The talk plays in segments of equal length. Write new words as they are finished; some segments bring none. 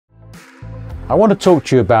I want to talk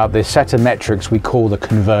to you about this set of metrics we call the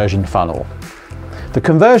conversion funnel. The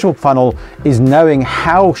conversion funnel is knowing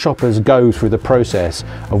how shoppers go through the process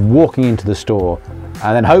of walking into the store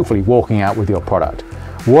and then hopefully walking out with your product.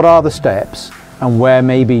 What are the steps and where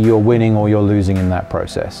maybe you're winning or you're losing in that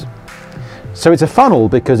process? So it's a funnel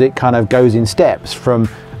because it kind of goes in steps from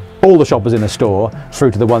all the shoppers in the store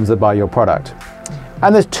through to the ones that buy your product.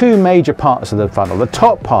 And there's two major parts of the funnel. The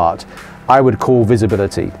top part I would call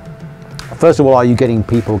visibility. First of all, are you getting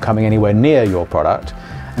people coming anywhere near your product?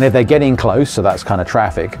 And if they're getting close, so that's kind of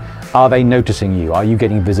traffic, are they noticing you? Are you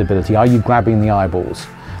getting visibility? Are you grabbing the eyeballs?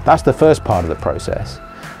 That's the first part of the process.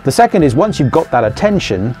 The second is, once you've got that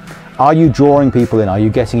attention, are you drawing people in? Are you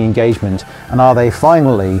getting engagement? And are they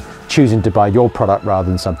finally choosing to buy your product rather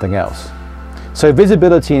than something else? So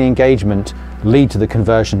visibility and engagement lead to the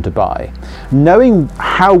conversion to buy. Knowing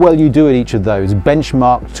how well you do at each of those,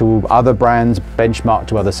 benchmarked to other brands, benchmarked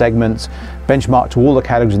to other segments, benchmarked to all the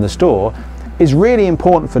categories in the store, is really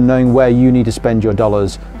important for knowing where you need to spend your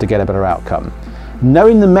dollars to get a better outcome.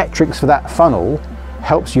 Knowing the metrics for that funnel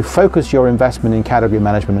helps you focus your investment in category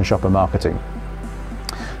management and shopper marketing.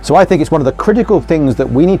 So I think it's one of the critical things that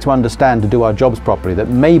we need to understand to do our jobs properly that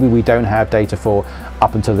maybe we don't have data for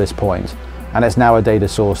up until this point. And it's now a data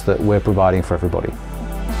source that we're providing for everybody.